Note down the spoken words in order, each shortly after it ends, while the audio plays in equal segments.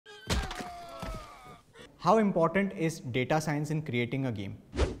How important is data science in creating a game?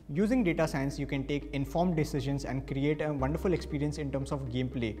 Using data science, you can take informed decisions and create a wonderful experience in terms of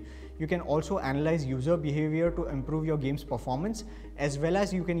gameplay. You can also analyze user behavior to improve your game's performance, as well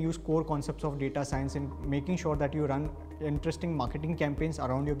as you can use core concepts of data science in making sure that you run interesting marketing campaigns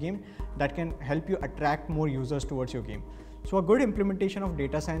around your game that can help you attract more users towards your game. So a good implementation of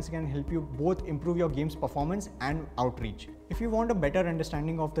data science can help you both improve your game's performance and outreach. If you want a better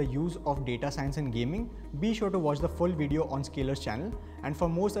understanding of the use of data science in gaming, be sure to watch the full video on Scalar's channel, and for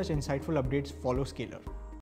more such insightful updates, follow Scalar.